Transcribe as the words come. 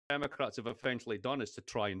Democrats have eventually done is to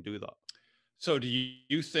try and do that. So do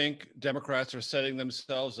you think Democrats are setting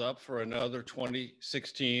themselves up for another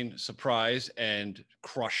 2016 surprise and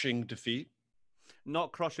crushing defeat?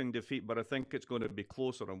 Not crushing defeat, but I think it's going to be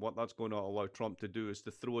closer. And what that's going to allow Trump to do is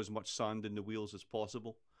to throw as much sand in the wheels as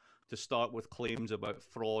possible, to start with claims about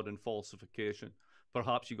fraud and falsification.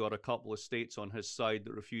 Perhaps you got a couple of states on his side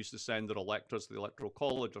that refuse to send their electors to the Electoral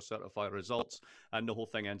College or certify results, and the whole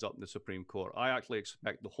thing ends up in the Supreme Court. I actually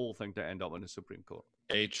expect the whole thing to end up in the Supreme Court.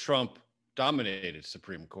 A Trump-dominated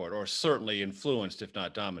Supreme Court, or certainly influenced, if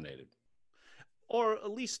not dominated. Or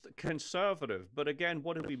at least conservative. But again,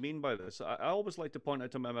 what do we mean by this? I always like to point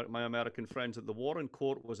out to my American friends that the Warren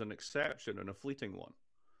Court was an exception and a fleeting one.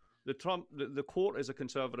 The court is a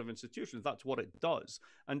conservative institution. That's what it does.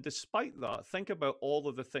 And despite that, think about all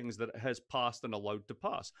of the things that it has passed and allowed to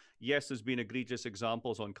pass. Yes, there's been egregious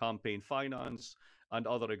examples on campaign finance and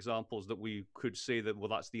other examples that we could say that, well,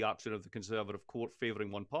 that's the action of the conservative court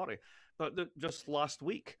favoring one party. But just last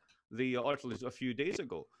week, actually a few days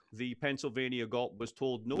ago, the Pennsylvania GOP was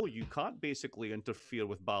told, no, you can't basically interfere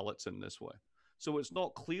with ballots in this way. So it's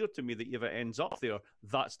not clear to me that if it ends up there,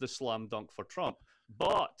 that's the slam dunk for Trump.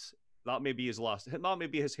 But that may be his that may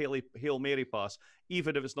be his Hail Mary pass,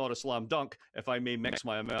 even if it's not a slam dunk, if I may mix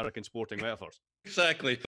my American sporting metaphors. Exactly.